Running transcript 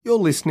You're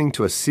listening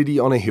to a City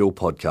on a Hill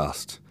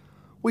podcast.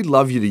 We'd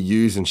love you to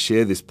use and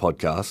share this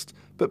podcast,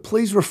 but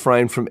please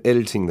refrain from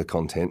editing the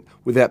content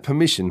without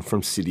permission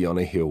from City on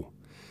a Hill.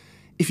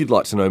 If you'd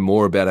like to know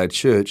more about our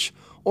church,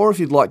 or if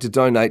you'd like to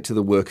donate to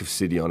the work of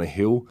City on a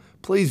Hill,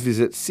 please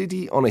visit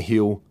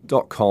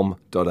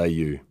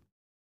cityonahill.com.au.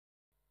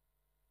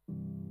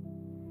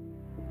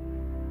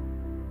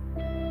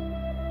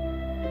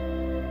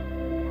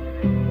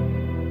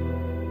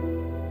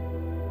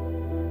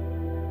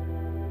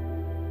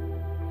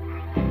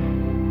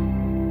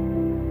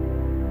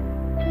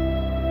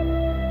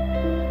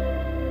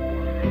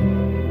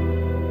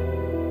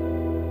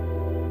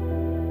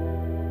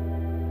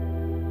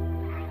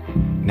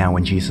 Now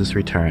when Jesus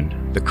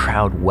returned, the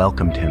crowd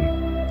welcomed him,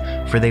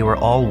 for they were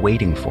all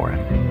waiting for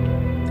him.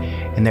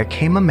 And there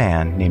came a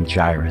man named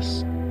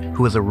Jairus,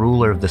 who was a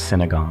ruler of the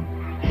synagogue,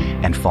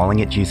 and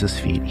falling at Jesus'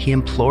 feet, he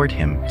implored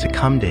him to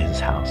come to his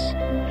house,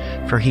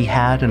 for he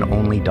had an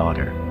only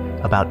daughter,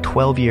 about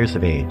 12 years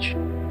of age,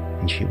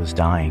 and she was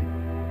dying.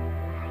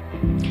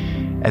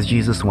 As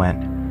Jesus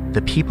went,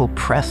 the people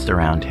pressed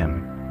around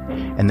him,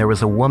 and there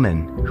was a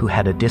woman who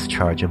had a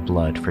discharge of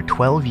blood for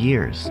 12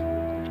 years.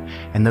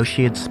 And though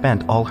she had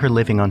spent all her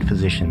living on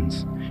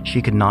physicians,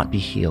 she could not be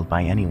healed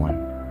by anyone.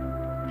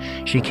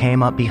 She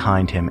came up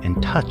behind him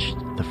and touched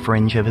the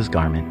fringe of his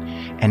garment,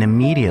 and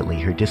immediately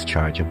her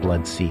discharge of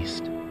blood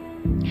ceased.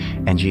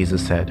 And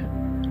Jesus said,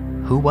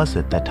 "Who was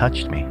it that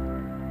touched me?"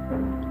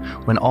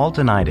 When all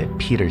denied it,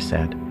 Peter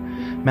said,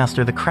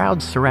 "Master, the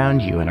crowds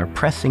surround you and are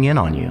pressing in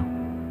on you."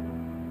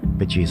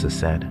 But Jesus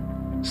said,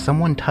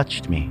 "Someone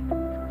touched me,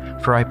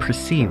 for I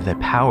perceive that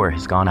power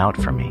has gone out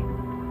from me."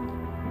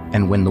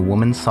 And when the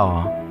woman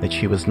saw that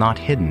she was not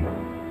hidden,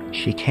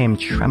 she came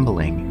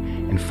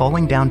trembling and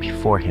falling down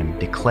before him,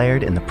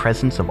 declared in the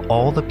presence of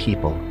all the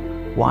people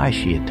why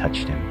she had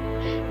touched him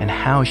and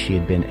how she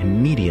had been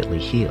immediately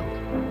healed.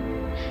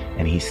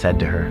 And he said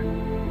to her,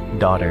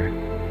 "Daughter,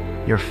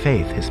 your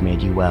faith has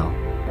made you well.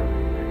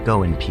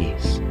 Go in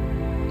peace."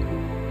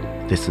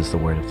 This is the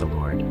word of the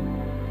Lord.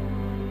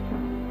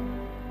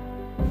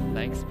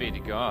 Thanks be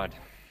to God.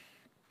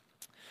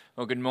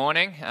 Well, good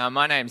morning.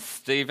 My name's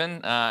Stephen,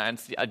 and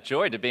it's a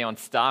joy to be on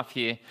staff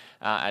here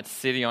at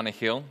City on a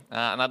Hill.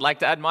 And I'd like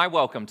to add my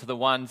welcome to the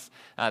ones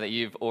that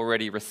you've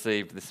already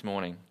received this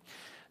morning.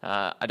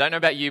 I don't know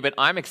about you, but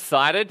I'm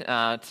excited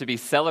to be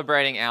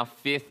celebrating our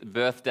 5th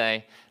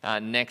birthday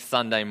next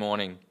Sunday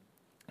morning.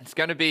 It's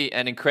going to be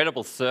an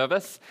incredible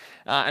service,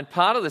 and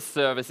part of the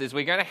service is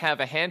we're going to have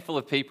a handful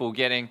of people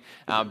getting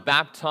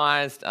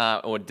baptized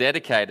or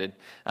dedicated,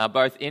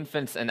 both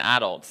infants and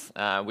adults.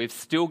 We've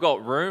still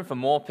got room for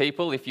more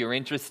people if you're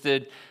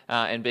interested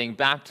in being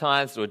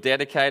baptized or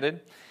dedicated,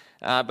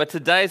 but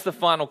today's the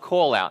final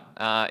call out.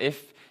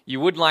 If you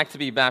would like to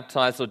be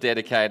baptized or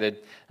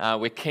dedicated,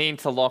 we're keen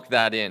to lock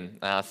that in.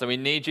 So we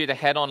need you to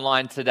head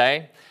online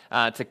today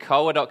to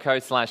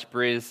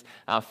koa.co/Briz,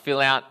 fill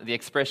out the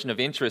expression of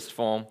interest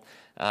form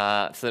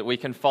so that we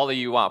can follow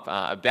you up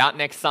about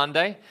next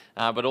Sunday,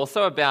 but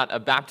also about a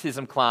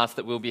baptism class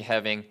that we'll be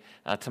having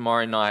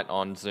tomorrow night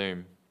on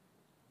Zoom.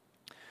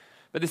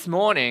 But this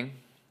morning,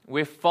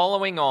 we're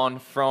following on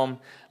from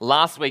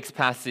last week's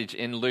passage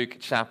in Luke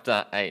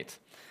chapter 8.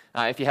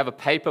 If you have a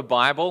paper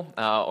Bible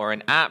or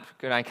an app,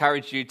 I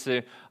encourage you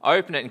to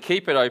open it and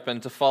keep it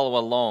open to follow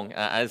along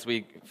as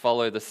we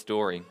follow the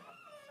story.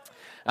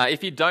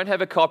 If you don't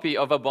have a copy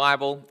of a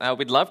Bible,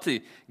 we'd love to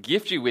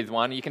gift you with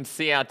one. You can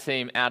see our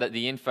team out at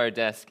the info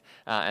desk,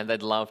 and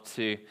they'd love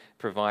to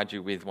provide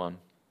you with one.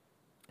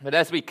 But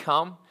as we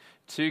come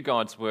to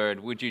God's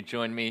Word, would you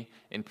join me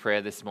in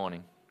prayer this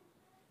morning?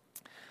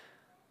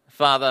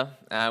 Father,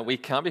 we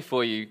come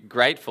before you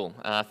grateful,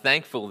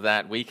 thankful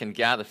that we can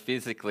gather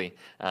physically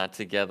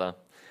together.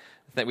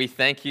 We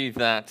thank you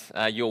that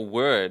your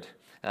Word,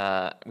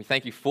 we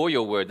thank you for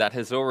your Word that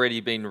has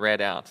already been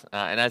read out.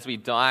 And as we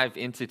dive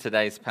into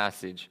today's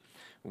passage,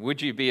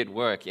 would you be at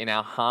work in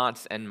our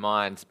hearts and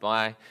minds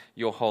by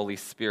your Holy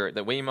Spirit,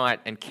 that we might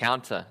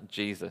encounter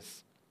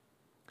Jesus?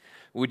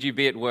 Would you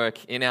be at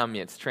work in our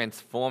midst,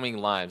 transforming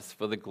lives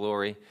for the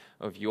glory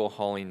of your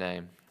holy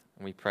name?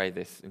 And we pray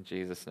this in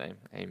Jesus' name.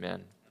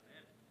 Amen.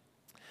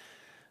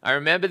 I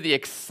remember the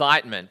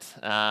excitement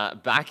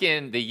back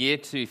in the year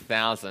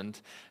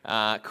 2000.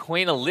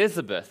 Queen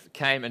Elizabeth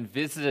came and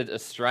visited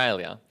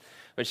Australia,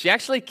 but she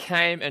actually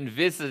came and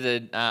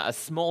visited a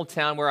small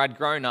town where I'd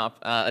grown up,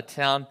 a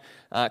town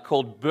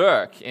called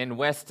Bourke in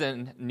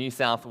Western New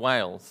South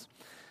Wales.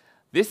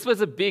 This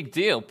was a big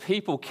deal.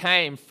 People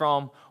came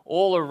from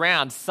all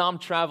around. Some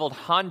travelled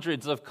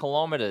hundreds of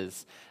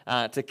kilometres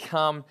to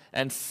come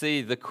and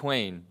see the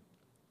Queen.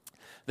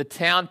 The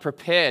town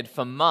prepared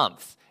for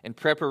months in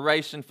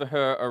preparation for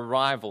her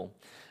arrival.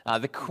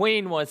 The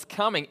Queen was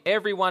coming.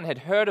 Everyone had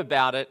heard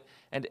about it,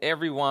 and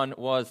everyone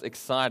was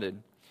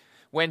excited.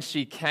 When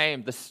she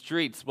came, the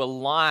streets were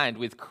lined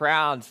with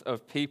crowds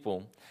of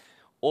people,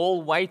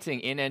 all waiting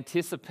in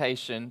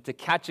anticipation to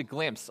catch a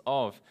glimpse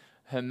of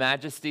Her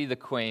Majesty the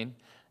Queen,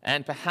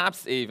 and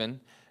perhaps even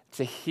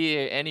to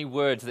hear any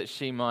words that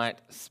she might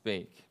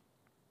speak.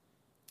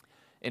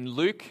 In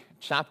Luke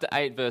chapter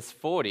 8, verse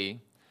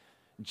 40,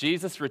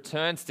 Jesus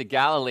returns to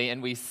Galilee,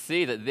 and we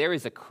see that there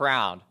is a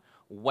crowd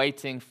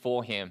waiting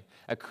for him,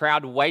 a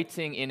crowd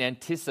waiting in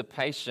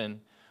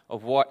anticipation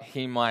of what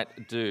he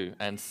might do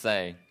and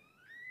say.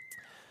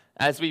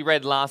 As we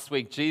read last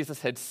week,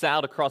 Jesus had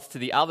sailed across to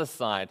the other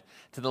side,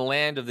 to the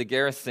land of the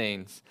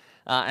Gerasenes.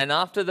 And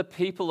after the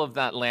people of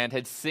that land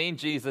had seen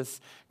Jesus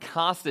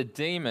cast a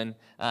demon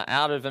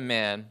out of a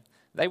man,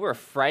 they were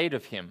afraid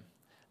of him.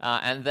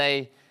 And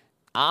they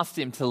asked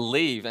him to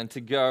leave and to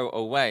go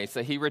away.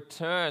 So he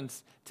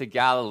returns to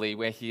Galilee,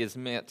 where he is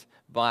met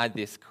by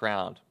this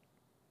crowd.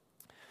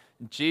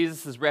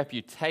 Jesus'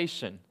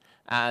 reputation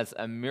as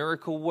a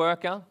miracle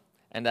worker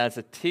and as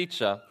a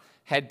teacher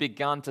had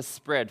begun to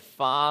spread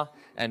far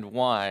and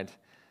wide,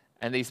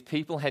 and these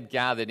people had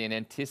gathered in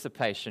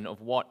anticipation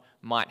of what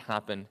might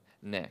happen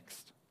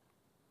next.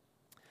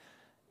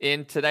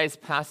 In today's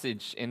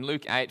passage, in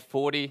Luke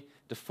 8:40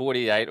 to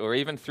 48, or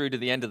even through to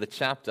the end of the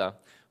chapter,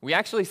 we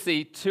actually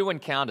see two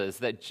encounters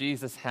that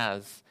Jesus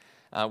has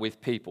with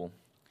people.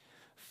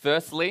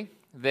 Firstly,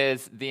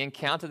 there's the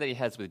encounter that he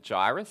has with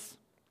Jairus,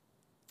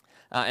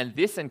 and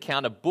this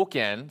encounter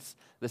bookends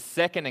the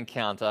second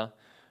encounter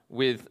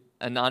with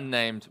an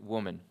unnamed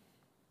woman.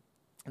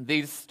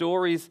 These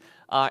stories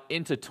are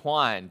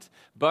intertwined.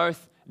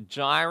 Both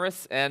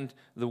Jairus and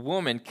the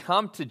woman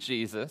come to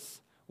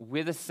Jesus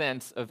with a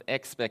sense of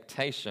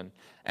expectation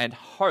and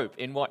hope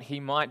in what he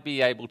might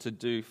be able to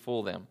do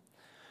for them.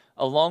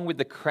 Along with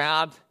the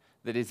crowd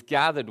that is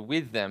gathered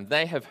with them,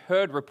 they have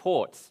heard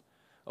reports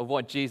of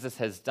what Jesus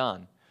has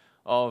done,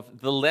 of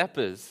the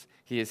lepers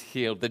he has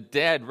healed, the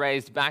dead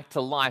raised back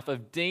to life,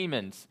 of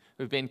demons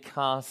who've been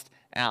cast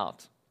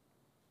out.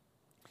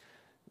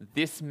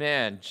 This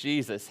man,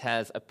 Jesus,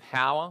 has a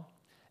power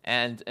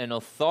and an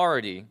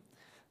authority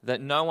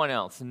that no one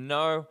else,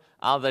 no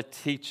other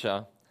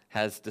teacher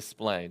has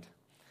displayed.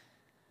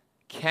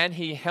 Can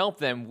he help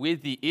them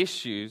with the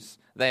issues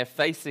they are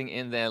facing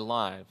in their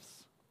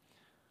lives?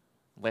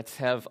 Let's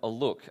have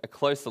a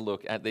closer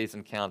look at these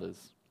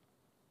encounters.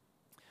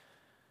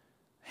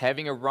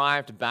 Having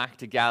arrived back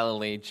to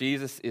Galilee,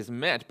 Jesus is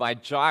met by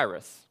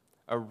Jairus,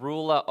 a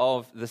ruler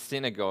of the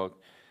synagogue,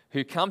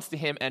 who comes to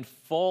him and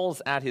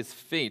falls at his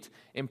feet,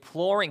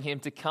 imploring him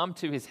to come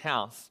to his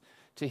house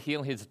to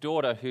heal his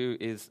daughter who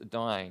is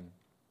dying.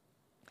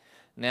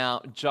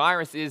 Now,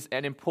 Jairus is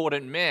an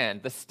important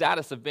man. The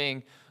status of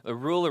being a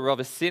ruler of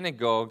a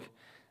synagogue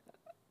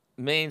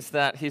means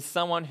that he's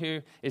someone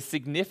who is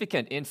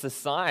significant in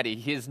society.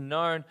 He is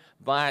known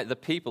by the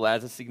people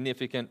as a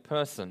significant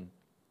person.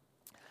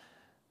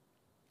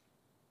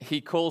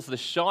 He calls the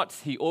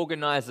shots, he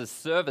organizes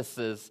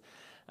services,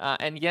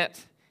 and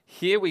yet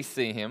here we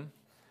see him.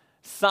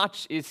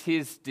 Such is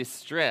his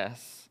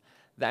distress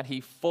that he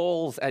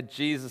falls at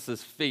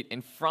Jesus' feet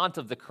in front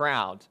of the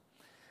crowd,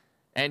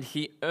 and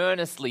he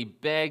earnestly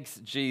begs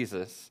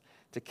Jesus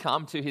to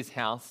come to his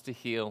house to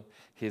heal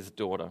his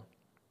daughter.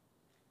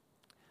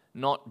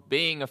 Not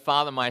being a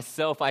father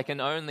myself, I can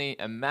only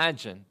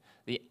imagine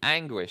the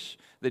anguish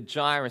that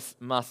Jairus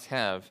must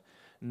have,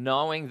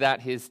 knowing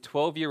that his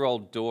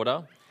 12-year-old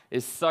daughter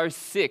is so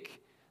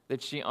sick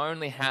that she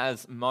only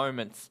has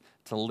moments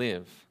to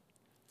live.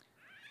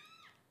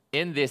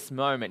 In this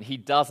moment, he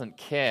doesn't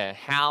care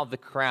how the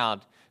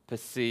crowd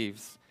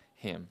perceives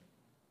him.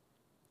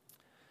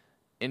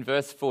 In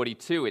verse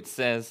 42, it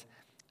says,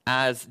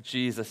 "As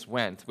Jesus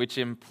went," which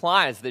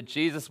implies that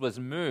Jesus was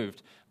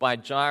moved by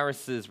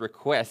Jairus'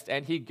 request,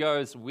 and he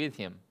goes with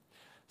him.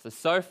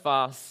 So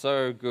far,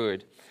 so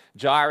good.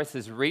 Jairus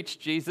has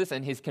reached Jesus,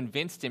 and he's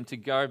convinced him to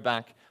go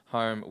back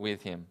home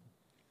with him.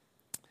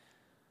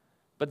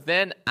 But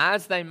then,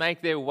 as they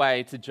make their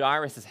way to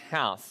Jairus'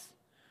 house,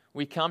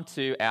 we come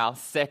to our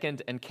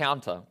second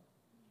encounter.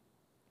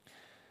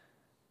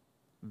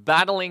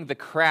 Battling the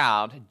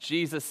crowd,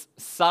 Jesus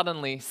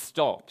suddenly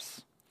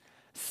stops.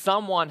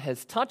 Someone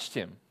has touched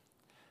him.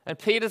 And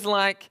Peter's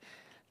like,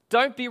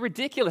 don't be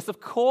ridiculous. Of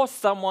course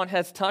someone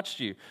has touched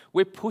you.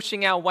 We're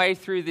pushing our way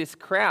through this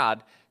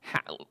crowd.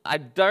 I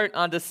don't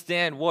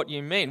understand what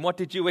you mean. What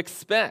did you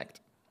expect?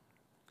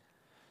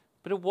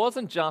 But it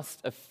wasn't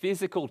just a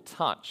physical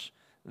touch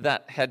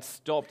that had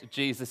stopped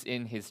Jesus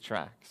in his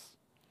tracks.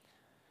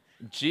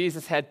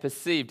 Jesus had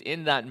perceived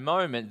in that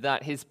moment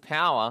that his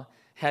power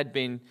had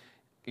been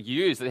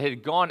used, it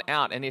had gone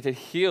out and it had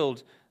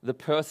healed the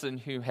person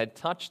who had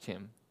touched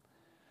him.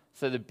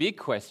 So the big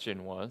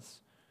question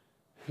was,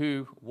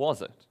 who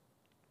was it?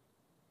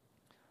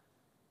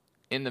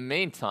 In the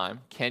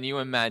meantime, can you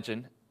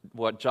imagine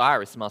what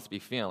Jairus must be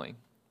feeling?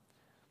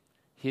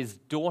 His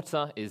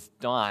daughter is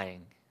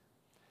dying.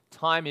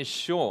 Time is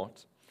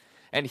short.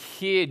 And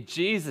here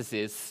Jesus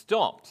is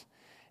stopped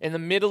in the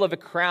middle of a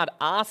crowd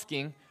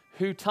asking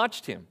who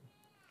touched him.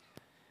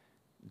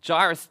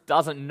 Jairus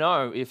doesn't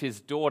know if his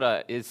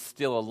daughter is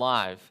still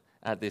alive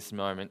at this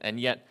moment, and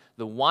yet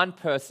the one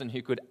person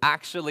who could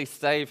actually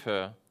save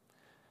her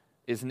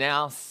is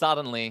now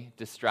suddenly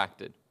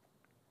distracted.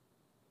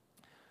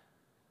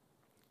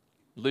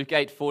 Luke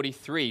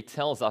 8:43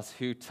 tells us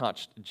who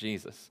touched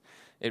Jesus.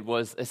 It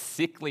was a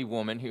sickly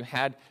woman who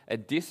had a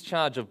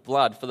discharge of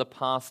blood for the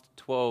past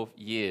 12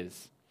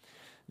 years.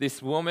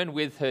 This woman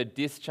with her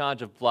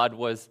discharge of blood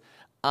was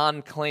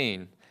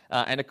unclean.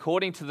 And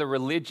according to the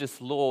religious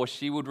law,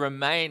 she would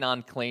remain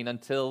unclean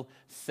until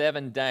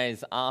 7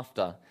 days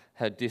after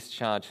her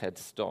discharge had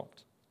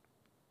stopped.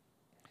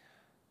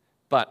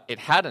 But it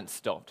hadn't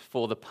stopped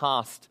for the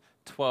past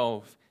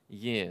 12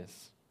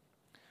 years.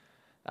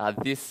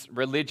 This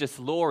religious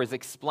law is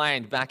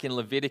explained back in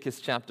Leviticus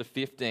chapter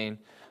 15,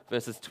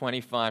 verses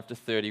 25 to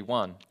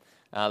 31.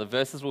 The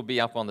verses will be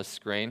up on the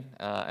screen,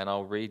 and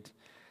I'll read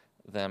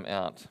them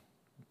out.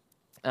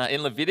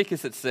 In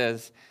Leviticus it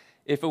says,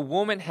 "If a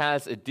woman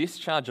has a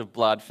discharge of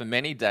blood for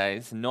many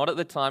days, not at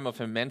the time of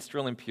her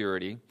menstrual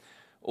impurity,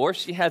 or if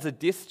she has a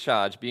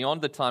discharge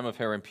beyond the time of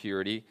her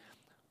impurity,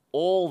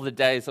 all the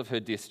days of her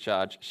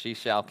discharge she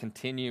shall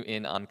continue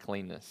in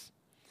uncleanness.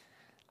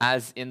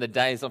 As in the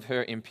days of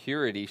her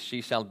impurity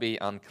she shall be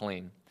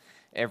unclean.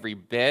 Every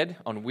bed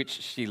on which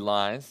she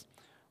lies,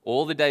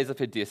 all the days of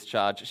her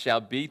discharge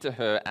shall be to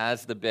her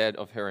as the bed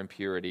of her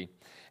impurity.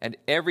 And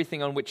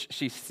everything on which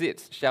she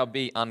sits shall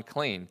be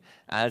unclean,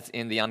 as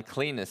in the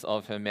uncleanness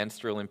of her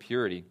menstrual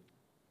impurity.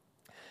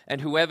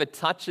 And whoever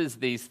touches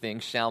these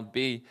things shall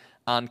be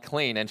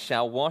unclean, and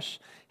shall wash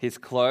his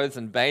clothes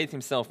and bathe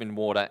himself in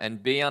water,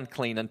 and be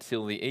unclean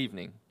until the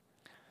evening.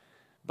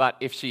 But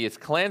if she is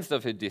cleansed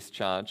of her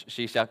discharge,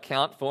 she shall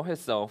count for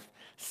herself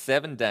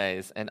 7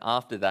 days, and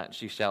after that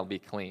she shall be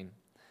clean.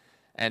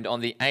 And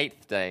on the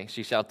 8th day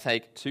she shall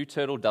take 2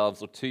 turtle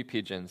doves or 2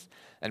 pigeons,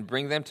 and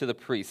bring them to the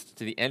priest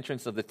to the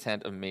entrance of the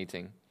tent of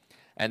meeting.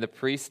 And the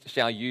priest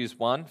shall use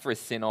one for a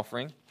sin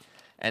offering,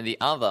 and the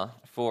other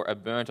for a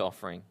burnt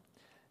offering.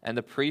 And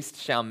the priest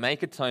shall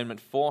make atonement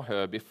for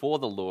her before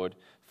the Lord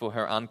for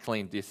her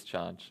unclean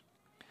discharge.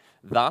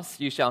 Thus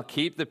you shall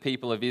keep the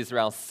people of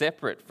Israel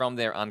separate from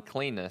their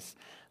uncleanness,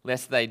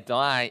 lest they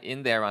die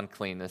in their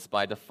uncleanness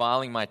by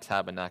defiling my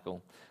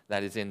tabernacle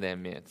that is in their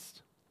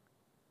midst."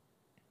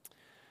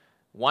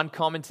 One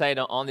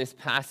commentator on this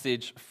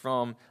passage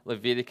from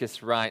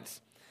Leviticus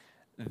writes,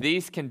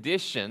 "These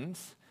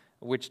conditions,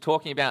 which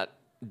talking about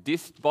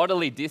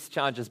bodily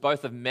discharges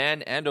both of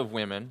men and of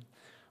women,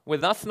 were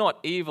thus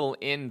not evil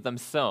in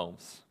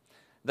themselves.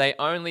 They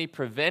only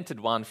prevented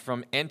one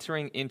from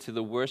entering into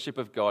the worship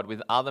of God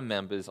with other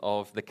members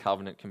of the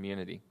covenant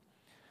community.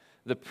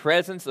 The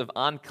presence of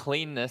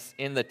uncleanness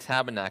in the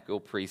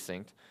tabernacle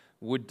precinct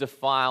would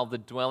defile the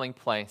dwelling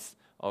place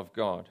of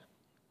God."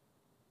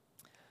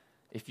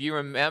 If you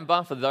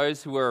remember, for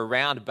those who were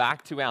around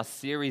back to our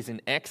series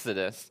in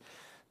Exodus,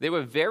 there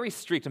were very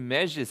strict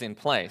measures in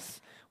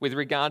place with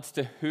regards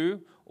to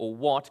who or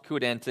what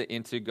could enter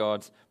into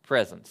God's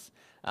presence.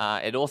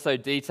 It also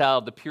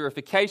detailed the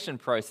purification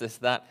process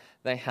that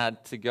they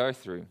had to go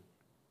through.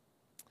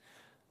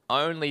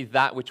 Only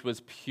that which was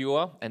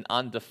pure and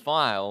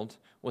undefiled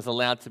was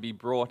allowed to be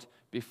brought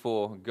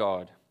before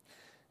God.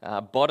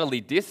 Bodily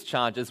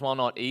discharges, while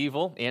not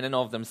evil in and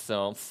of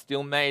themselves,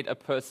 still made a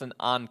person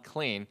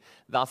unclean,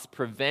 thus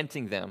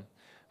preventing them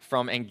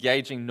from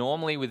engaging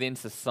normally within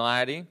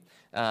society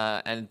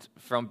and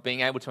from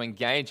being able to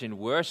engage in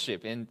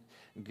worship in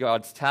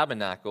God's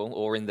tabernacle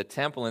or in the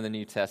temple in the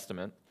New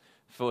Testament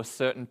for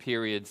certain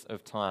periods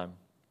of time.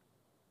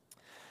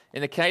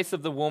 In the case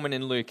of the woman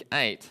in Luke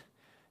 8,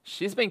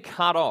 she's been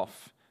cut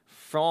off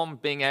from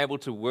being able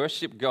to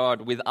worship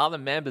God with other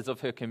members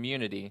of her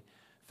community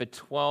for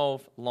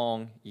 12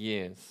 long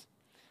years.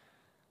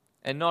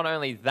 And not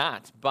only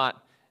that, but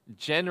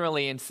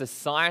generally in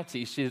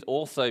society, she's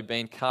also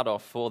been cut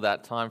off for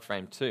that time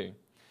frame too.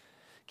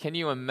 Can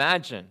you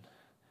imagine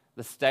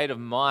the state of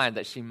mind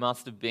that she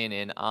must have been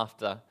in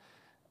after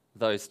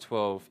those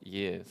 12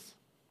 years?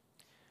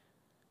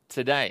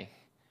 Today,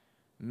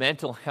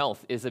 mental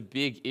health is a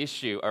big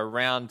issue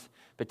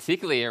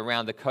particularly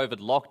around the COVID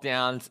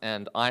lockdowns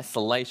and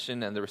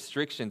isolation and the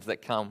restrictions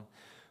that come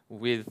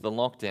with the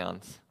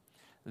lockdowns.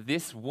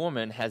 This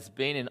woman has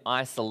been in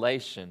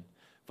isolation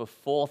for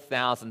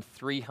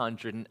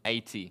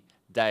 4,380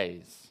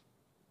 days.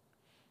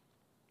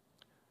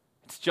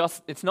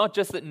 It's not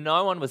just that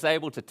no one was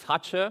able to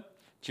touch her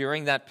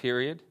during that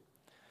period,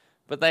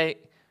 but they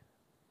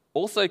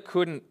also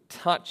couldn't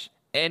touch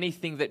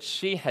anything that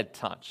she had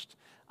touched.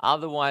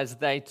 Otherwise,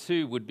 they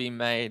too would be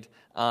made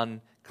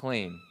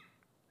unclean.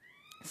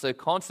 So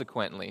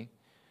consequently,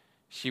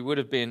 she would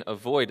have been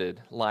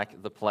avoided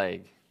like the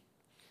plague.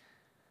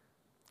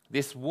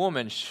 This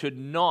woman should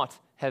not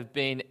have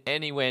been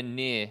anywhere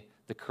near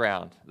the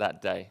crowd that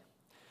day.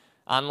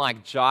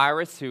 Unlike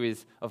Jairus, who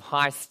is of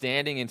high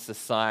standing in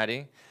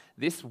society,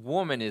 this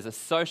woman is a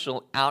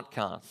social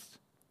outcast.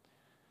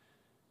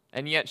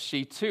 And yet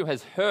she too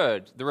has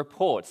heard the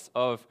reports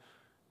of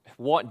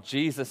what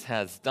Jesus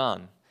has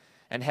done.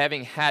 And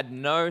having had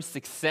no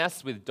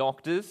success with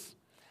doctors,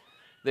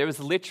 there was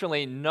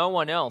literally no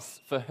one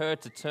else for her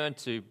to turn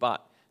to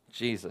but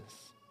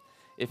Jesus.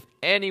 If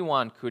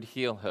anyone could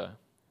heal her,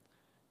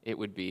 it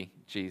would be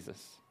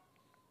Jesus.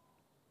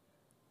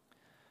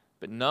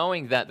 But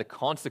knowing that the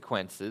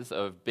consequences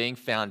of being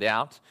found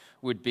out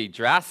would be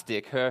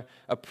drastic, her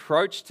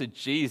approach to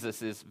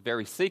Jesus is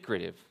very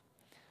secretive.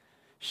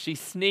 She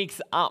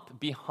sneaks up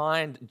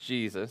behind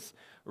Jesus,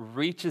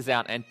 reaches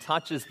out and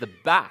touches the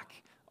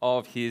back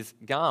of his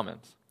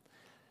garment.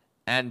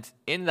 And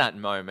in that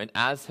moment,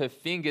 as her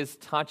fingers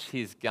touch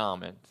his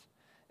garment,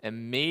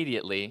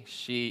 immediately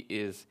she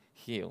is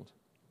healed.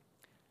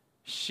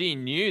 She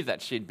knew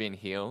that she'd been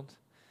healed,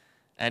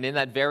 and in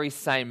that very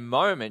same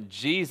moment,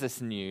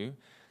 Jesus knew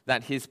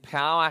that his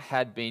power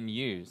had been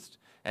used,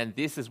 and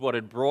this is what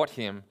had brought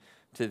him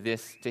to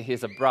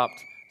his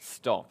abrupt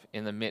stop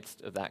in the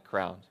midst of that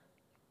crowd.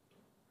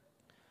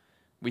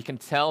 We can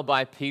tell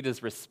by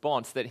Peter's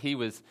response that he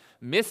was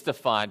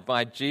mystified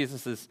by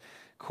Jesus'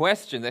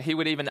 question, that he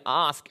would even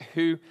ask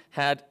who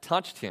had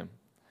touched him.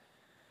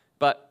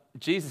 But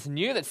Jesus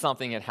knew that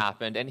something had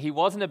happened, and he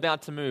wasn't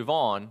about to move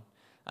on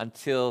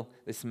until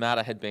this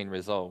matter had been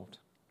resolved.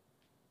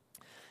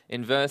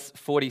 In verse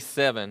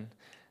 47,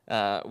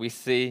 we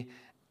see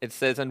it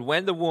says, "And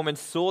when the woman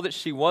saw that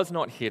she was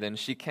not hidden,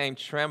 she came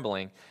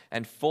trembling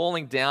and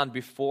falling down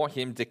before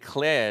him,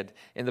 declared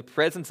in the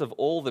presence of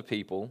all the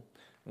people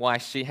why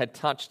she had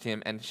touched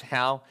him and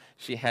how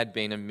she had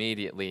been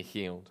immediately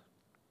healed."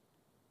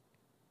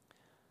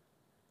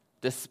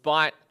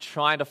 Despite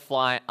trying to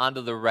fly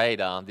under the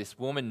radar, this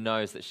woman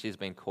knows that she's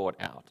been caught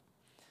out.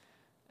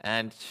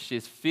 And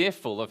she's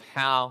fearful of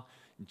how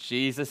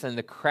Jesus and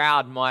the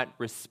crowd might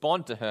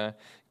respond to her,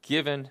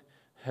 given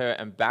her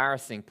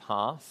embarrassing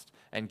past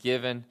and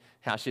given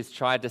how she's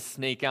tried to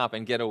sneak up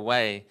and get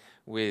away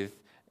with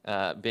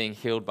being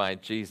healed by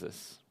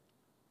Jesus.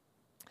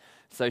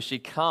 So she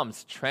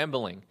comes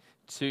trembling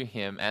to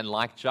him, and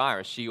like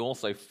Jairus, she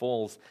also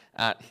falls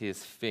at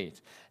his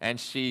feet. And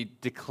she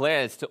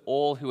declares to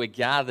all who are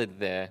gathered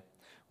there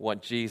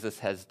what Jesus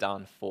has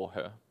done for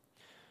her.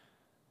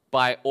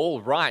 By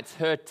all rights,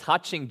 her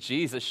touching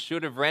Jesus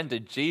should have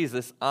rendered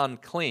Jesus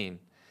unclean.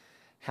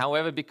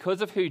 However,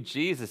 because of who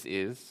Jesus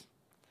is,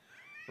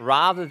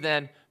 rather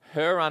than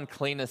her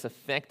uncleanness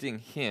affecting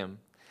him,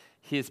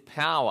 his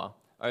power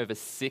over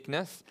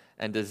sickness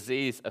and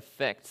disease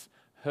affects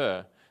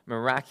her,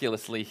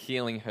 miraculously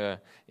healing her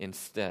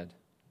instead.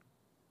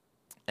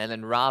 And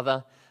then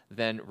rather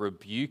than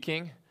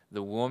rebuking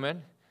the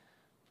woman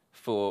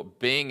for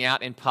being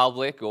out in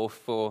public or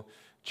for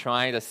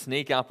trying to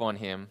sneak up on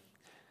him,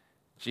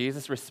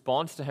 Jesus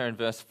responds to her in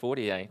verse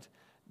 48,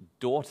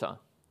 "Daughter,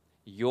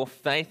 your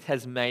faith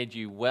has made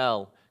you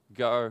well.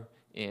 Go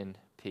in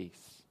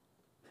peace."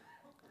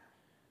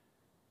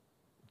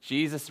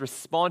 Jesus'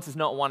 response is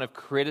not one of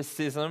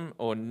criticism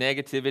or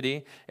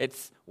negativity.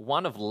 It's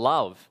one of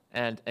love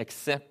and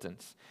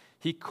acceptance.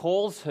 He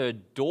calls her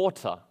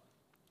daughter,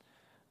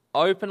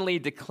 openly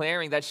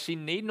declaring that she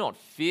need not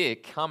fear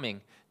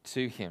coming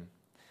to him.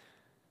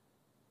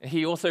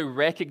 He also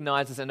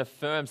recognizes and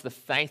affirms the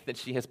faith that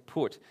she has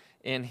put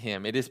in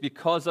him. It is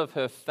because of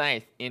her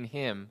faith in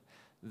him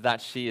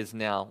that she is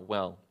now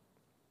well.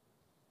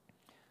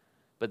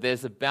 But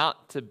there's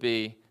about to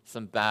be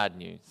some bad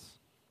news.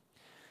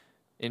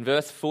 In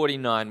verse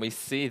 49, we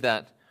see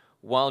that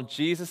while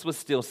Jesus was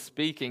still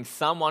speaking,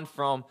 someone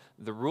from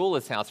the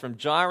ruler's house, from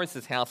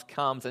Jairus' house,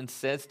 comes and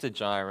says to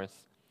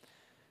Jairus,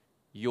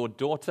 "Your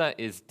daughter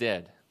is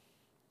dead.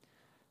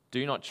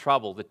 Do not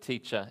trouble the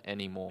teacher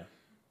anymore."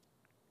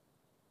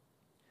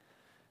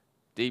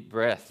 Deep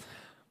breath.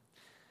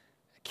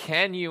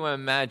 Can you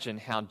imagine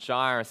how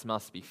Jairus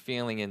must be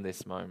feeling in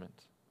this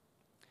moment?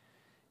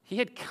 He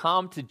had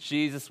come to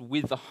Jesus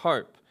with the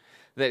hope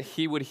that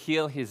he would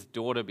heal his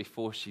daughter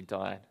before she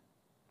died.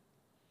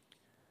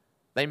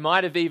 They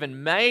might have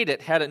even made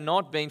it had it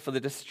not been for the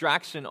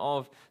distraction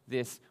of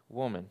this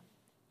woman.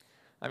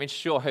 I mean,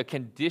 sure, her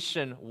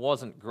condition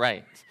wasn't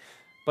great,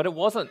 but it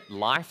wasn't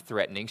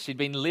life-threatening. She'd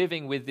been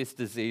living with this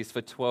disease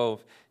for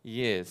 12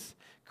 years.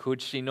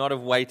 Could she not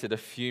have waited a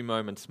few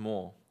moments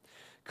more?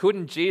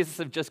 Couldn't Jesus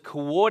have just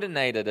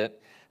coordinated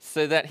it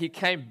so that he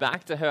came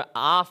back to her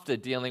after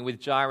dealing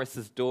with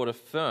Jairus' daughter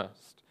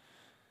first?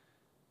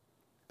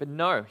 But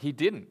no, he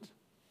didn't.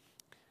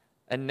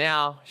 And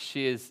now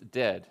she is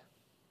dead.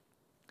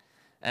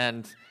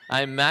 And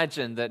I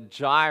imagine that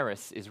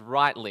Jairus is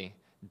rightly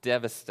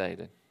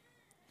devastated.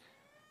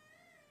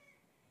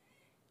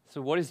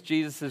 So what is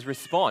Jesus'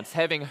 response?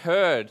 Having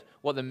heard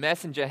what the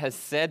messenger has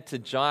said to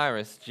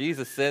Jairus,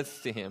 Jesus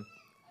says to him,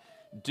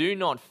 "Do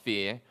not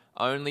fear,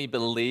 only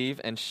believe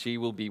and she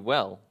will be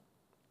well."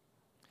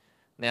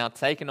 Now,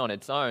 taken on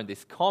its own,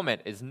 this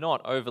comment is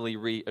not overly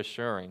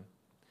reassuring.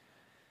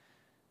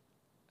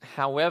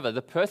 However,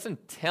 the person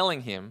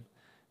telling him,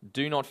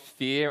 "Do not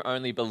fear,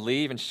 only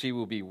believe and she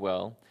will be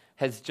well,"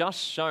 has just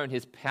shown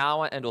his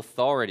power and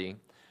authority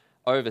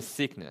over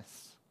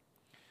sickness.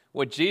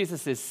 What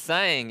Jesus is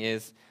saying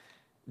is,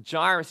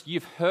 "Jairus,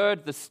 you've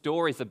heard the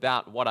stories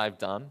about what I've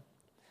done.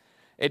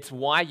 It's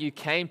why you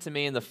came to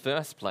me in the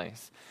first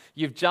place.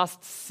 You've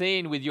just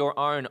seen with your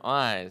own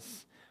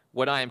eyes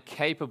what I am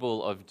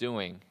capable of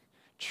doing.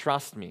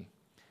 Trust me,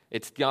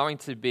 it's going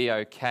to be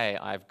okay.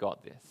 I've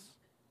got this."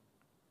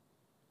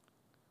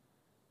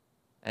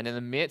 And in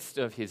the midst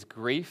of his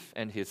grief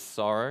and his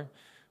sorrow,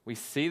 we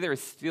see there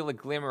is still a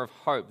glimmer of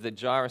hope that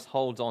Jairus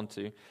holds on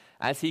to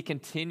as he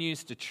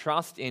continues to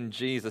trust in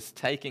Jesus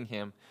taking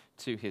him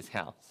to his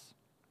house.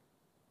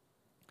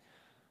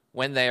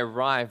 When they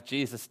arrive,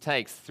 Jesus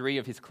takes 3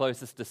 of his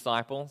closest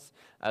disciples,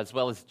 as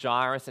well as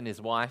Jairus and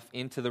his wife,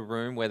 into the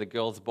room where the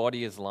girl's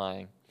body is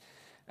lying.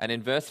 And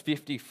in verse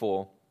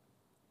 54,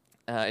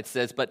 it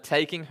says, "But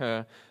taking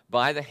her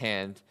by the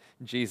hand,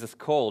 Jesus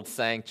called,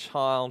 saying,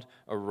 'Child,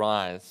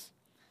 arise.'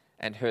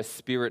 And her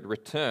spirit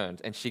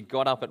returned, and she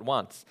got up at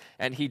once.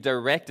 And he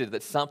directed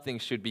that something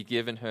should be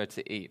given her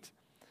to eat.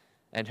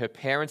 And her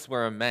parents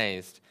were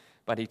amazed,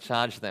 but he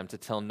charged them to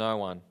tell no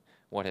one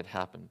what had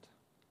happened."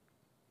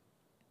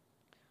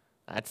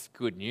 That's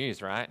good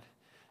news, right?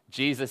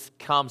 Jesus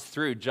comes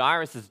through.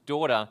 Jairus'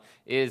 daughter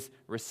is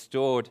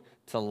restored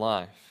to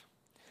life.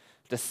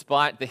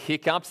 Despite the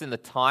hiccups in the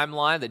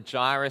timeline that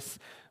Jairus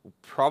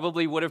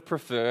probably would have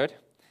preferred,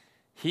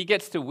 he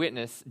gets to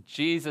witness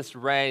Jesus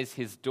raise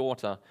his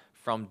daughter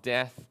from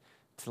death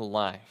to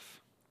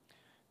life.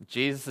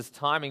 Jesus'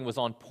 timing was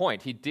on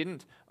point. He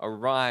didn't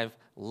arrive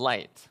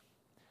late.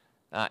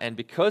 And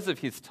because of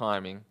his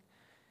timing,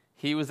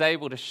 he was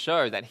able to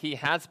show that he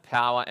has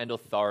power and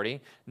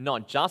authority,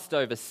 not just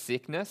over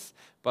sickness,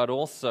 but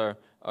also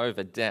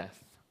over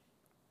death.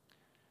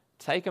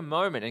 Take a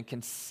moment and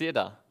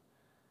consider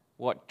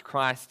what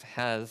Christ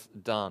has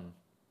done.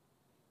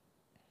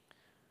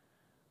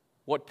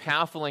 What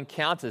powerful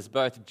encounters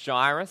both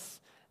Jairus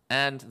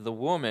and the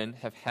woman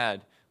have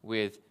had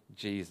with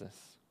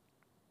Jesus.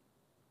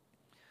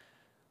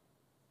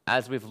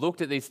 As we've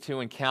looked at these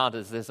 2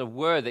 encounters, there's a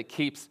word that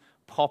keeps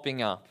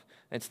popping up.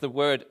 It's the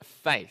word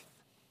faith.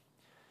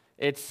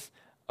 It's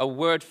a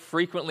word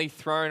frequently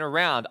thrown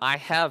around. I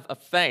have a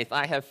faith.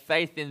 I have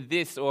faith in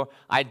this, or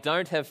I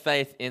don't have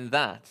faith in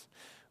that.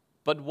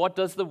 But what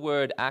does the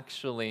word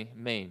actually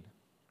mean?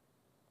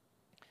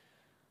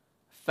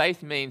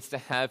 Faith means to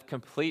have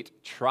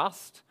complete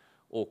trust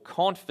or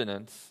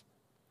confidence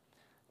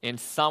in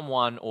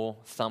someone or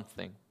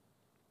something.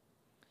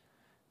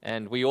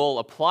 And we all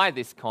apply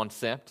this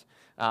concept,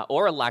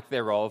 or a lack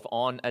thereof,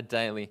 on a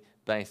daily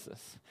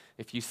basis.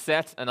 If you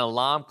set an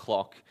alarm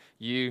clock,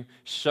 you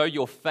show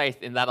your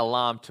faith in that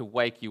alarm to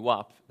wake you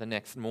up the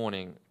next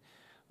morning,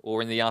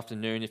 or in the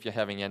afternoon if you're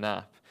having a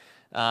nap.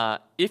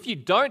 If you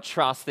don't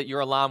trust that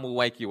your alarm will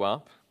wake you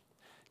up,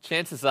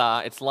 chances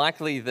are it's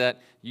likely that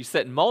you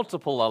set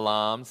multiple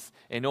alarms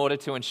in order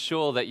to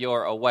ensure that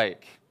you're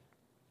awake.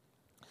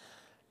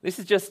 This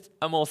is just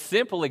a more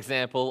simple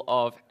example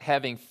of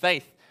having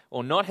faith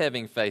or not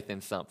having faith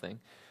in something.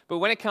 But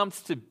when it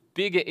comes to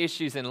bigger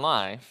issues in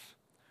life,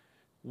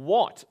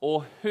 what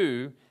or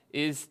who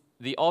is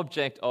the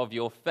object of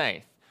your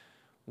faith?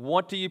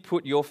 What do you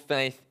put your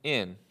faith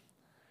in?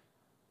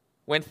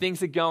 When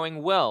things are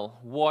going well,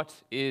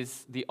 what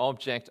is the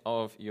object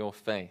of your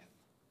faith?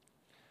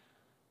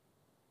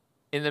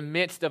 In the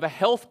midst of a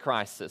health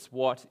crisis,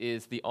 what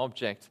is the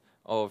object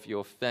of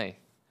your faith?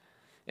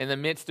 In the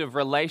midst of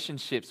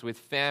relationships with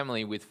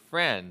family, with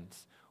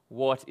friends,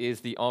 what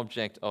is the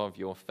object of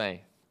your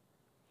faith?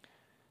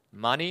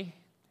 Money,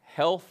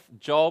 health,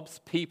 jobs,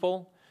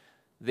 people,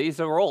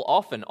 these are all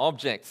often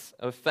objects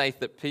of faith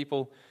that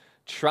people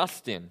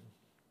trust in.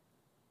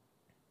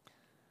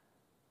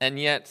 And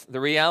yet, the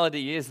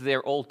reality is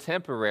they're all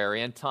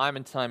temporary, and time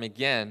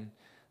again,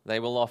 they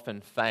will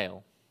often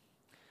fail.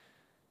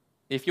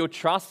 If your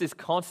trust is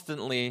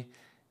constantly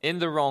in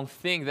the wrong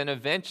thing, then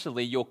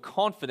eventually your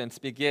confidence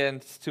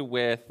begins to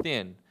wear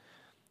thin.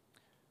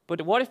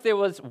 But what if there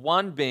was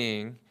one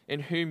being in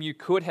whom you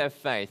could have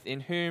faith,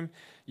 in whom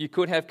you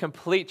could have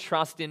complete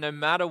trust in no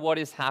matter what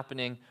is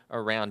happening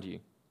around you?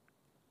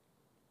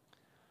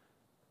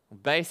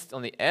 Based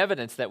on the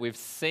evidence that we've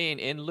seen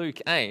in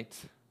Luke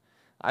 8,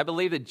 I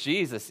believe that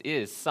Jesus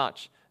is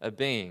such a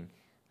being.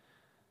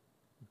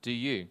 Do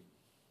you?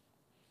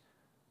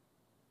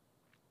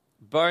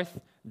 Both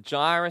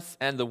Jairus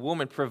and the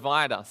woman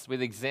provide us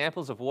with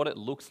examples of what it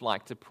looks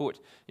like to put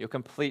your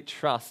complete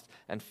trust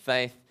and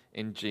faith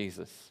in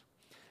Jesus.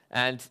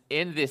 And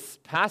in this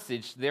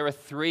passage, there are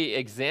 3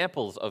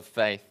 examples of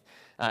faith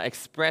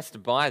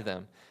expressed by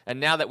them. And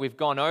now that we've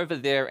gone over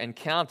their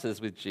encounters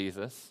with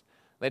Jesus,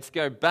 let's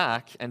go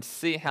back and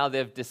see how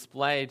they've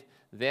displayed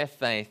their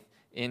faith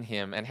in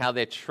him and how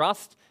their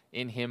trust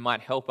in him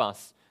might help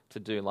us to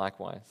do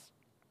likewise.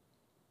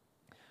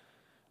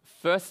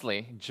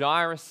 Firstly,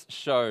 Jairus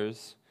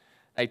shows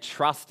a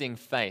trusting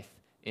faith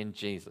in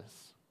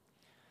Jesus.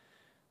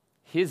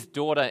 His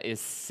daughter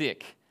is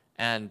sick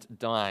and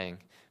dying,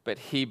 but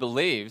he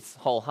believes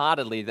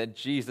wholeheartedly that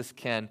Jesus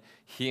can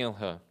heal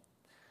her.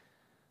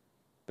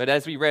 But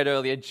as we read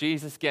earlier,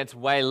 Jesus gets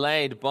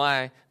waylaid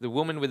by the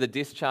woman with the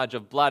discharge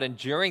of blood, and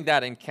during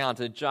that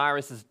encounter,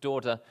 Jairus'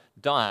 daughter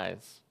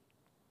dies.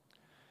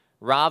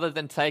 Rather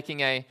than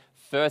taking a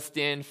first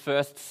in,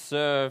 first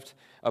served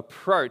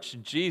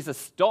approach, Jesus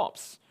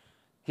stops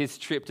his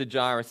trip to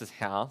Jairus'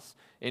 house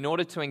in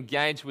order to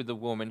engage with the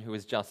woman who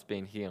has just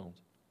been healed.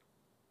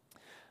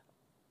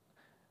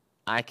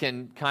 I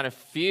can kind of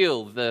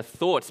feel the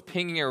thoughts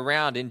pinging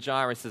around in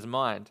Jairus'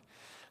 mind.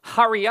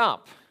 Hurry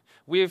up.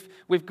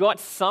 We've got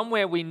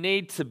somewhere we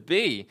need to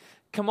be.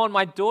 Come on,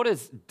 my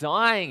daughter's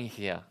dying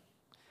here.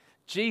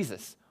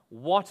 Jesus,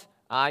 what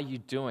are you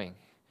doing?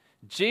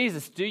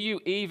 Jesus, do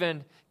you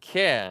even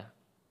care?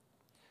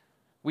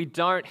 We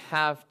don't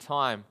have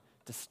time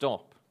to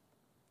stop.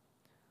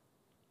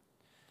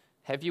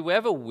 Have you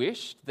ever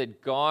wished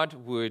that God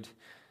would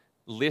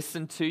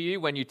listen to you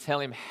when you tell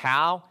him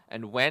how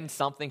and when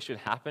something should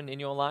happen in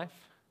your life?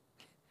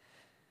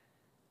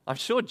 I'm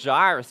sure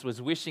Jairus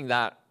was wishing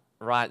that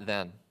right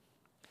then.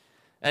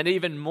 And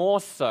even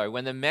more so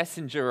when the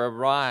messenger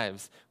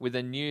arrives with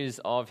the news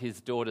of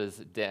his daughter's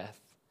death.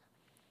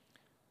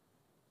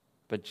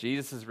 But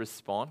Jesus'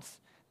 response,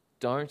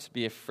 don't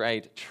be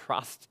afraid,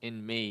 trust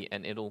in me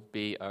and it'll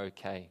be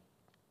okay.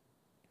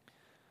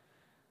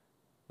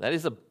 That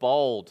is a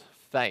bold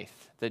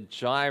faith that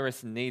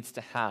Jairus needs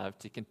to have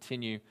to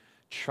continue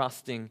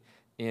trusting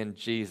in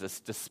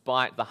Jesus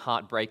despite the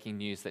heartbreaking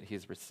news that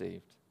he's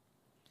received.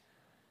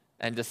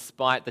 And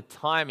despite the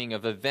timing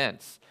of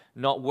events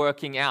not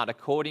working out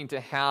according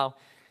to how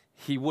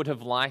he would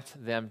have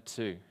liked them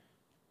to.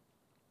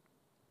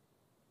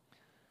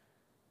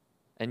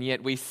 And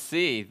yet we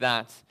see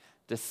that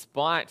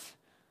despite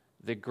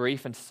the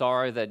grief and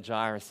sorrow that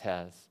Jairus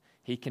has,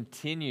 he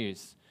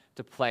continues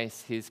to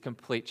place his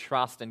complete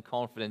trust and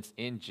confidence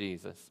in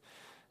Jesus.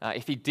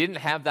 If he didn't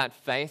have that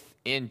faith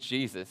in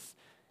Jesus,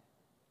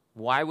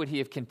 why would he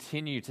have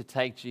continued to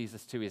take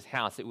Jesus to his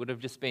house? It would have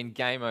just been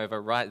game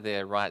over right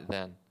there, right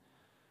then.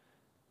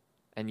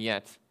 And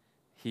yet,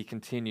 he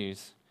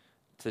continues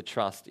to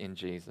trust in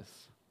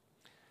Jesus.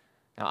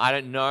 Now, I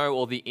don't know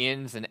all the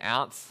ins and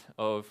outs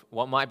of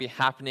what might be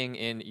happening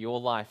in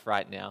your life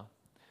right now.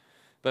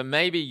 But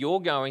maybe you're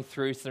going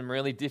through some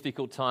really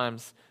difficult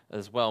times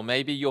as well.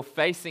 Maybe you're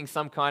facing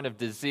some kind of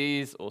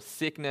disease or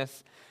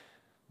sickness.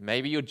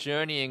 Maybe you're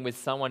journeying with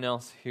someone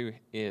else who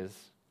is.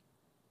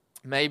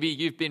 Maybe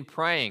you've been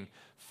praying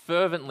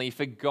fervently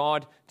for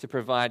God to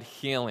provide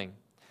healing,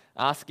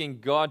 asking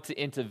God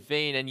to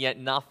intervene, and yet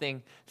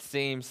nothing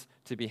seems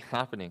to be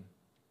happening.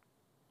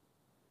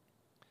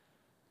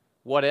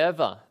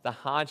 Whatever the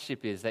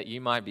hardship is that you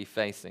might be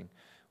facing,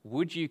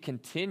 would you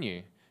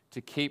continue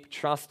to keep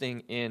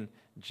trusting in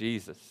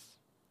Jesus?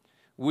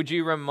 Would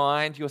you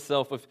remind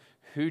yourself of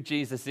who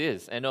Jesus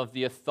is and of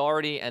the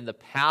authority and the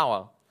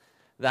power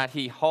that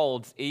he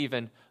holds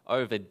even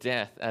over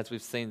death, as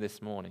we've seen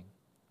this morning?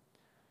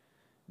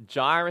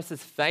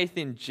 Jairus' faith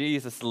in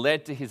Jesus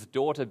led to his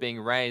daughter being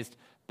raised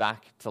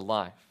back to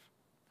life.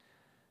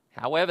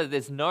 However,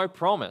 there's no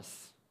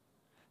promise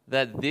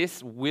that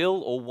this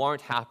will or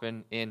won't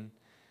happen in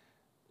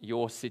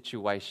your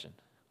situation.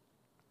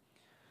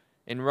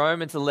 In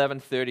Romans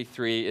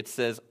 11:33, it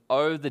says,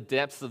 "Oh, the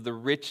depths of the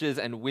riches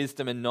and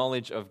wisdom and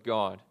knowledge of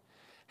God!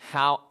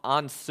 How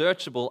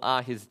unsearchable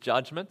are his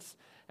judgments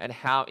and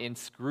how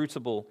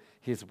inscrutable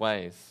his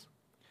ways!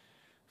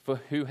 For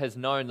who has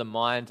known the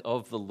mind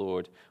of the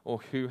Lord, or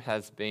who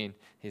has been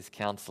his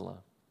counselor?"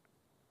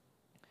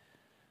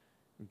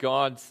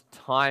 God's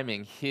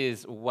timing,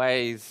 his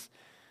ways,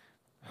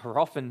 are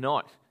often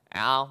not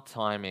our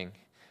timing.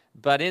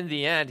 But in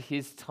the end,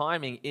 his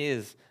timing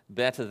is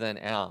better than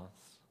ours.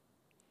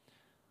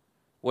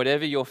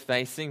 Whatever you're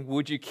facing,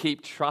 would you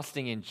keep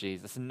trusting in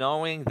Jesus,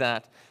 knowing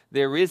that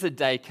there is a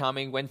day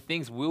coming when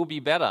things will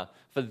be better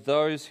for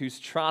those whose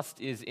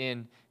trust is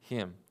in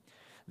him?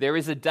 There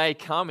is a day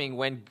coming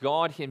when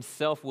God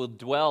himself will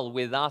dwell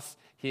with us,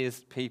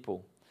 his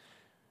people.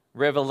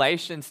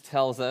 Revelations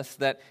tells us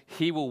that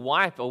he will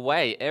wipe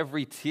away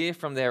every tear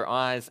from their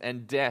eyes,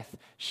 and death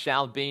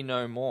shall be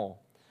no more.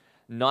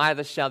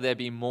 Neither shall there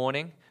be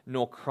mourning,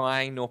 nor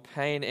crying, nor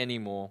pain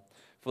anymore,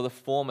 for the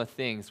former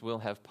things will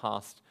have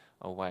passed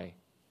away.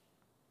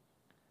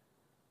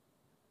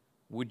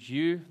 Would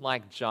you,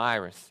 like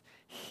Jairus,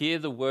 hear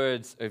the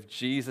words of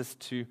Jesus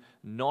to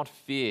not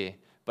fear,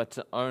 but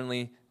to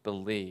only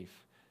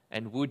believe?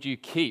 And would you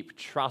keep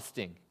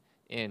trusting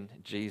in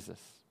Jesus?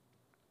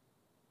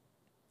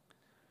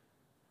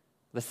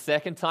 The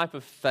second type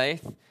of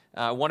faith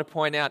I want to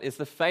point out is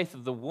the faith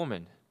of the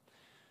woman.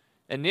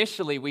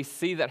 Initially, we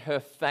see that her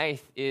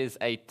faith is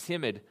a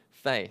timid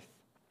faith.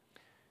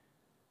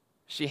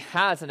 She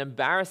has an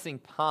embarrassing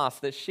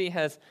past that she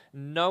has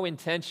no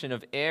intention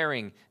of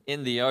airing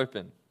in the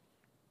open.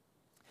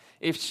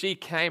 If she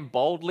came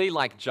boldly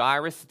like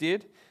Jairus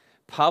did,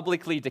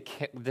 publicly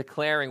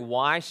declaring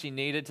why she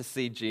needed to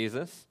see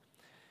Jesus,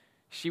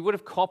 she would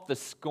have copped the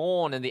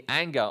scorn and the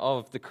anger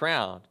of the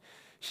crowd.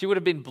 She would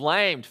have been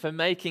blamed for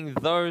making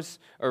those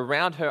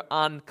around her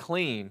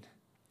unclean.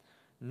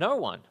 No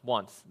one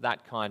wants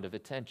that kind of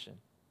attention.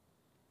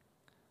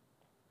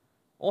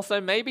 Also,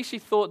 maybe she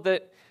thought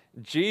that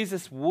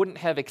Jesus wouldn't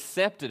have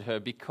accepted her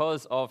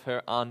because of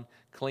her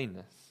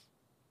uncleanness.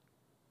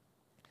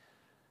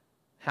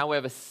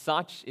 However,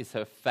 such is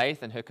her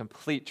faith and her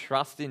complete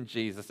trust in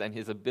Jesus and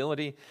his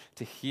ability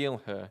to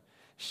heal her,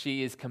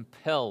 she is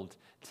compelled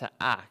to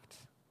act.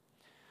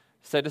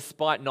 So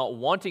despite not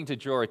wanting to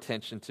draw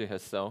attention to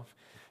herself,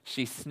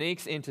 she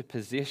sneaks into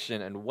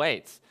position and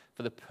waits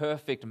for the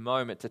perfect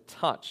moment to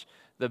touch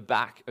the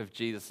back of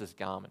Jesus'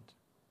 garment.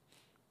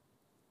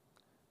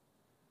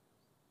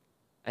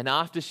 And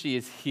after she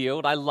is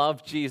healed, I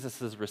love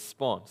Jesus'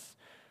 response.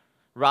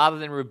 Rather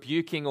than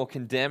rebuking or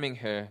condemning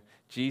her,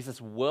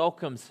 Jesus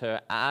welcomes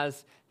her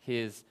as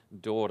his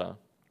daughter.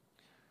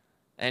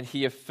 And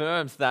he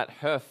affirms that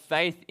her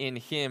faith in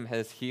him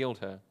has healed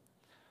her.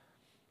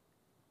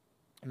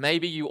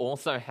 Maybe you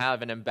also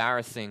have an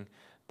embarrassing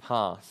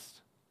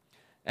past,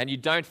 and you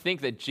don't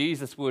think that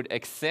Jesus would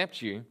accept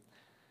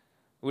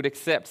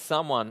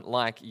someone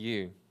like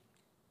you.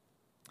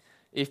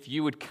 If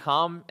you would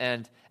come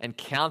and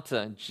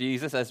encounter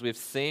Jesus, as we've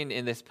seen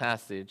in this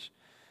passage,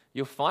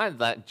 you'll find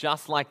that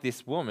just like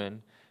this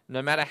woman,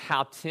 no matter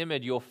how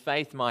timid your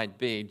faith might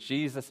be,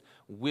 Jesus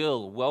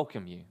will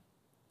welcome you.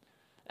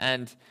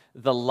 And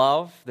the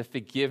love, the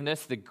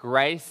forgiveness, the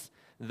grace,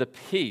 the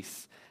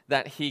peace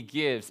that he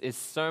gives is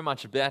so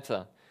much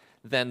better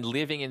than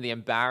living in the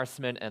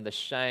embarrassment and the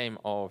shame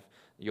of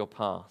your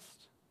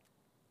past.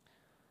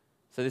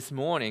 So this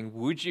morning,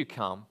 would you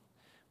come?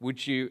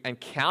 Would you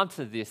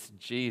encounter this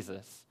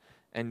Jesus?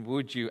 And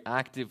would you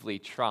actively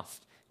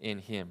trust in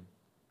him?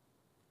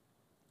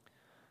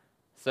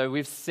 So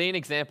we've seen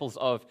examples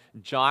of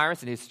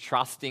Jairus and his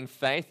trusting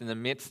faith in the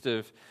midst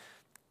of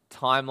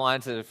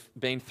timelines that have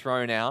been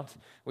thrown out.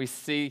 We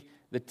see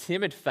the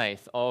timid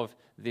faith of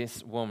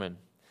this woman.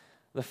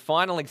 The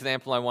final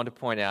example I want to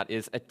point out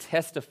is a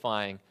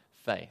testifying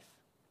faith.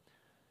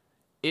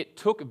 It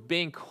took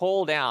being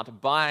called out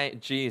by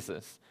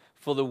Jesus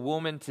for the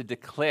woman to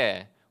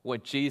declare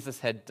what Jesus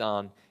had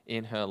done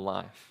in her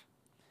life.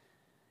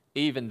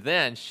 Even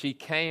then, she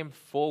came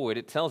forward,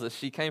 it tells us,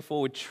 she came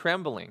forward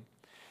trembling.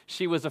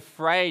 She was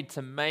afraid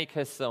to make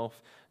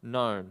herself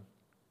known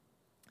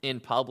in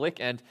public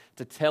and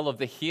to tell of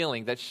the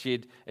healing that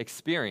she'd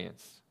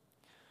experienced.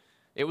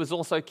 It was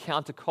also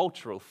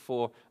countercultural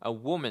for a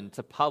woman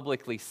to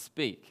publicly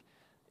speak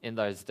in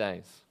those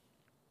days.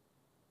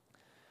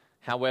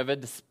 However,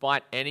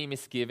 despite any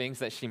misgivings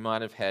that she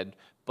might have had,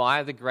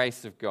 by the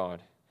grace of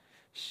God,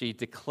 she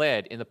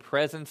declared in the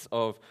presence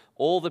of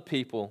all the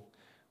people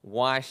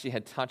why she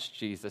had touched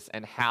Jesus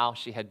and how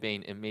she had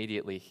been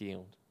immediately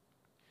healed.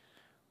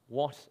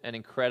 What an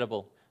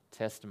incredible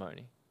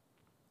testimony.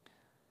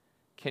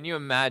 Can you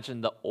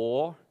imagine the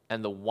awe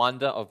and the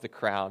wonder of the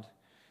crowd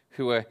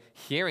who are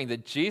hearing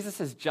that Jesus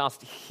has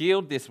just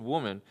healed this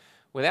woman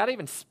without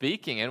even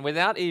speaking and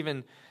without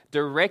even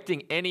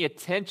directing any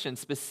attention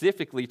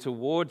specifically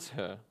towards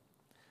her?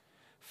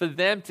 For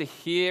them to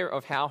hear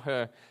of how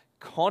her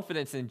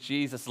confidence in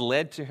Jesus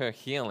led to her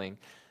healing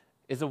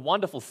is a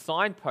wonderful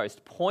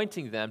signpost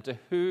pointing them to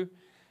who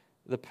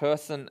the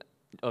person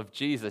of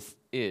Jesus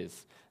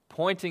is,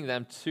 pointing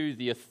them to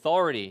the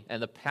authority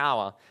and the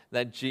power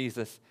that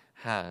Jesus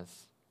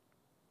has.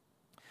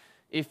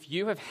 If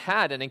you have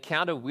had an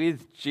encounter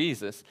with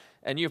Jesus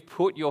and you've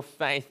put your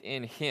faith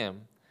in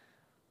him,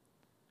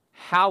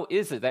 how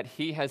is it that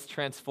he has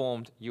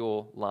transformed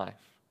your life?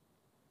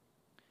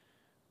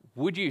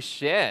 Would you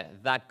share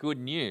that good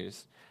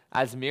news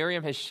as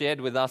Miriam has shared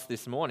with us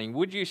this morning?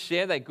 Would you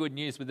share that good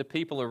news with the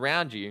people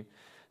around you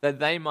that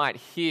they might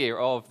hear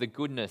of the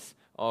goodness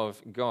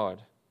of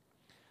God?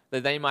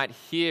 That they might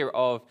hear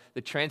of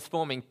the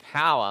transforming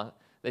power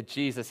that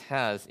Jesus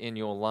has in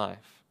your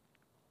life?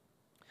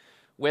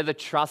 Whether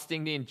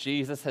trusting in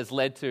Jesus has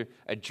led to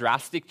a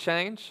drastic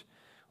change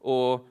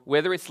or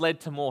whether it's led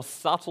to more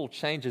subtle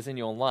changes in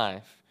your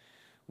life,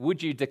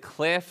 would you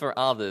declare for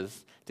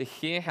others to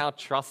hear how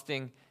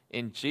trusting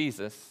in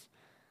Jesus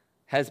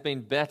has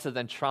been better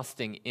than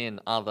trusting in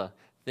other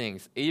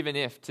things, even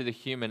if to the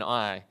human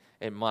eye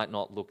it might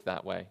not look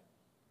that way?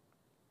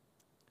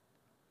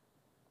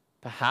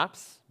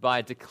 Perhaps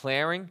by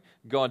declaring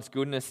God's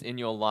goodness in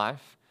your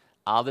life,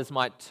 others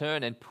might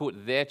turn and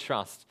put their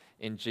trust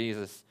in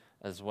Jesus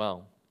as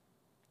well.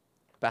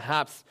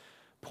 Perhaps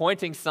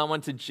pointing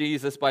someone to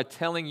Jesus by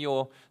telling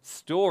your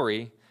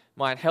story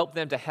might help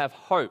them to have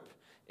hope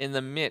in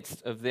the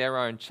midst of their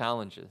own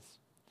challenges.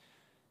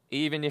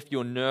 Even if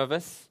you're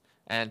nervous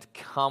and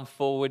come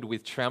forward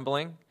with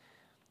trembling,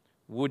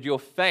 would your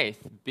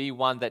faith be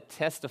one that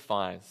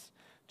testifies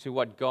to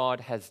what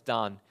God has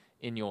done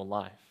in your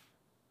life?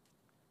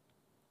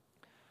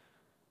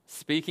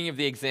 Speaking of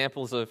the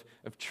examples of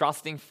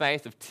trusting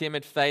faith, of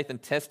timid faith,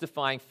 and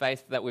testifying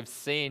faith that we've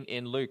seen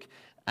in Luke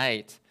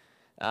 8,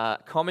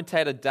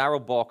 commentator Darrell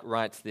Bock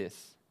writes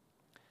this: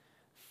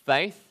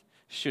 faith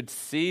should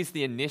seize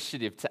the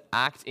initiative to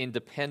act in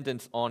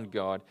dependence on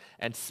God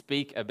and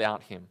speak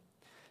about him.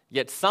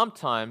 Yet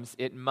sometimes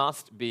it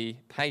must be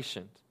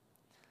patient.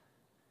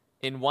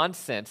 In one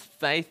sense,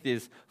 faith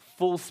is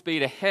full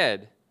speed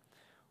ahead,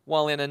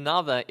 while in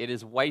another it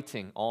is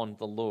waiting on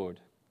the Lord.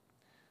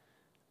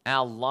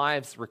 Our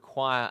lives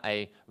require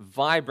a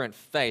vibrant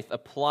faith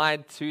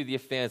applied to the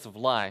affairs of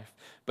life,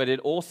 but it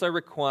also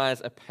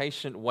requires a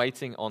patient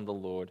waiting on the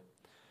Lord,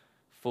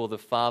 for the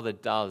Father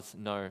does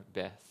know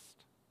best.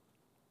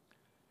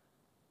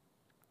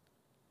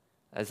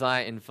 As I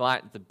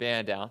invite the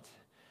band out,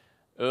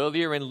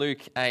 Earlier in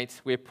Luke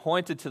 8, we're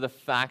pointed to the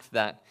fact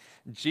that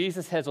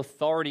Jesus has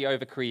authority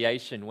over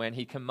creation when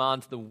he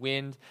commands the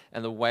wind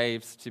and the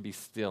waves to be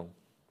still.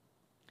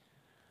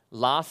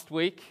 Last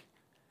week,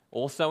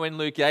 also in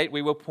Luke 8,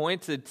 we were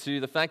pointed to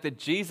the fact that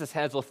Jesus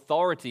has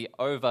authority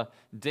over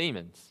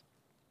demons.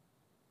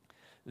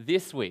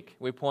 This week,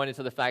 we're pointed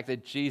to the fact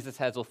that Jesus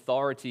has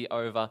authority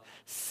over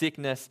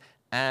sickness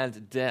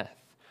and death.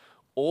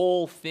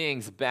 All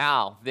things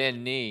bow their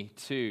knee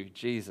to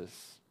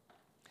Jesus.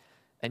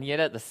 And yet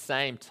at the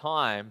same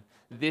time,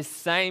 this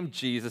same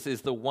Jesus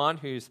is the one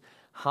who's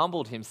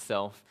humbled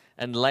himself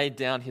and laid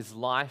down his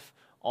life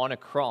on a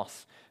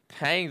cross,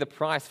 paying the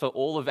price for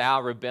all of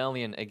our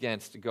rebellion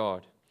against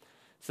God,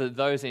 so that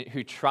those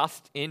who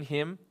trust in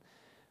him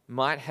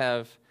might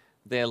have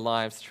their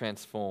lives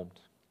transformed.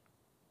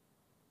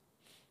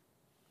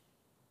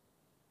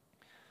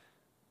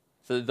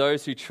 So that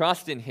those who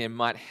trust in him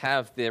might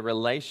have their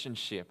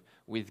relationship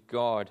with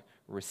God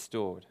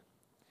restored.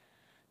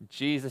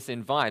 Jesus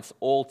invites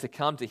all to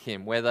come to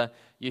him, whether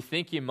you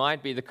think you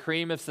might be the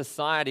cream of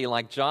society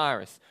like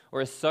Jairus,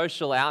 or a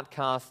social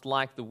outcast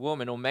like the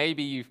woman, or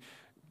maybe you've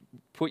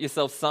put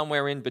yourself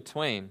somewhere in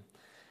between.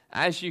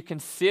 As you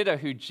consider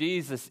who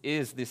Jesus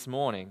is this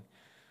morning,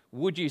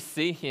 would you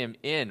see him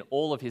in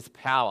all of his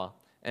power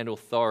and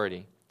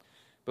authority?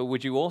 But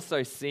would you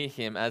also see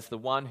him as the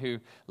one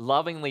who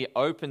lovingly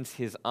opens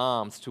his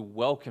arms to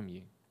welcome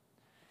you?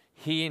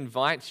 He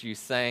invites you,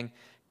 saying,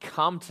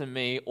 "Come to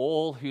me,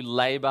 all who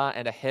labor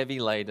and are heavy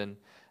laden,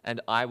 and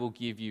I will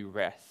give you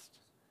rest."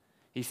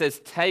 He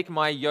says, "Take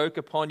my yoke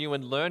upon you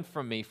and learn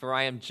from me, for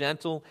I am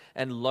gentle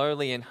and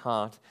lowly in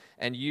heart,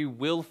 and you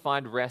will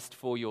find rest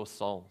for your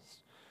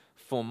souls.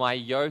 For my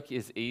yoke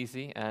is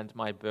easy and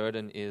my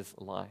burden is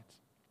light."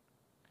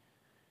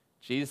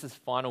 Jesus'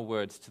 final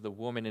words to the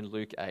woman in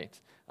Luke 8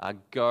 are,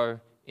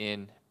 "Go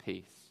in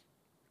peace."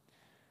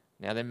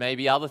 Now, there may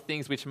be other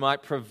things which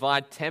might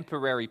provide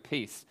temporary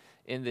peace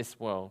in this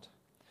world.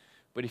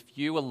 But if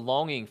you are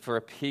longing for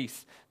a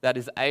peace that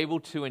is able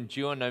to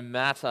endure no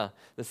matter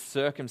the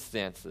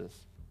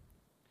circumstances,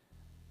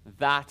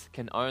 that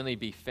can only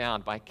be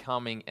found by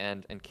coming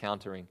and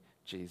encountering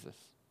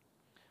Jesus.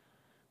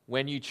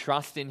 When you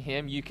trust in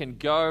him, you can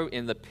go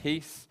in the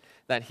peace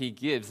that he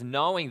gives,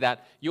 knowing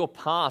that your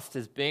past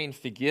has been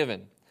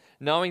forgiven,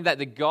 knowing that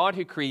the God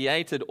who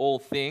created all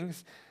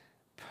things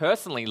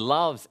personally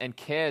loves and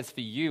cares for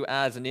you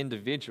as an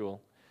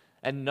individual,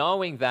 and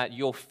knowing that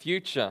your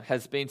future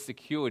has been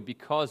secured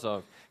because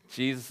of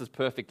Jesus'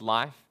 perfect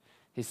life,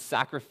 his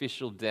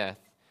sacrificial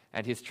death,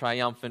 and his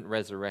triumphant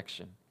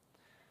resurrection.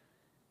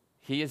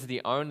 He is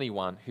the only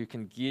one who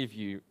can give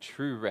you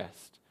true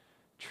rest,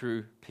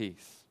 true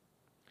peace.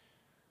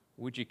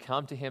 Would you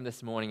come to him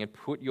this morning and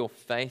put your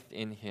faith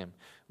in him?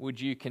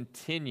 Would you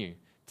continue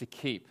to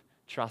keep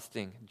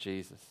trusting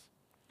Jesus?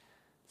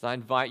 So I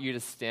invite you to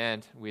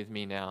stand with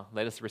me now.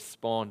 Let us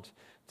respond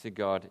to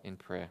God in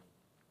prayer.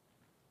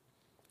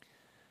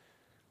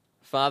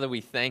 Father,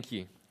 we thank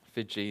you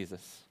for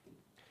Jesus.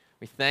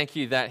 We thank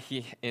you that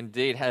he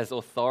indeed has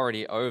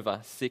authority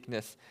over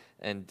sickness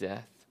and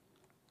death.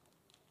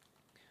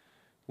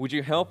 Would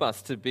you help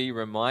us to be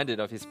reminded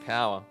of his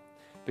power,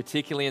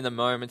 particularly in the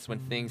moments when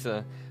things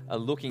are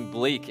looking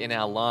bleak in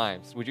our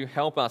lives? Would you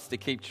help us to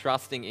keep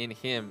trusting in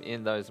him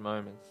in those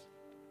moments?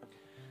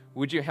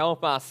 Would you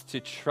help us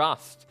to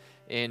trust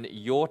in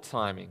your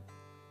timing?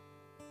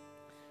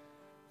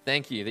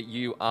 Thank you that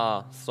you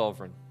are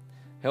sovereign.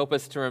 Help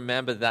us to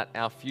remember that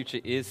our future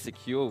is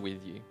secure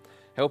with you.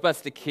 Help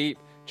us to keep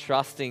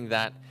trusting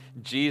that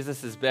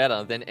Jesus is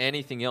better than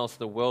anything else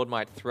the world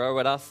might throw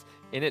at us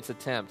in its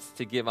attempts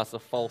to give us a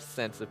false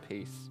sense of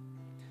peace.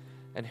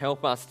 And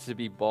help us to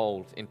be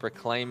bold in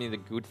proclaiming the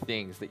good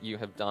things that you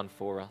have done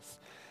for us,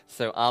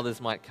 so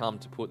others might come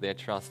to put their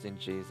trust in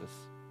Jesus.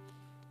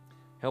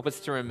 Help us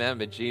to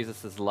remember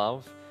Jesus'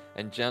 love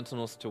and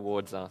gentleness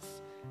towards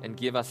us, and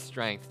give us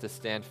strength to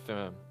stand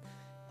firm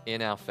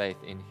in our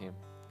faith in him.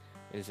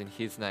 It is in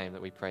his name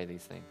that we pray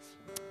these things.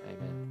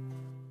 Amen.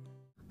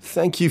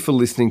 Thank you for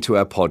listening to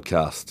our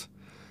podcast.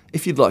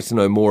 If you'd like to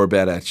know more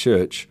about our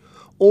church,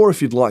 or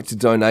if you'd like to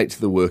donate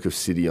to the work of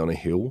City on a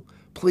Hill,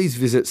 please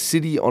visit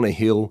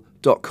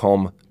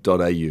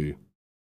cityonahill.com.au.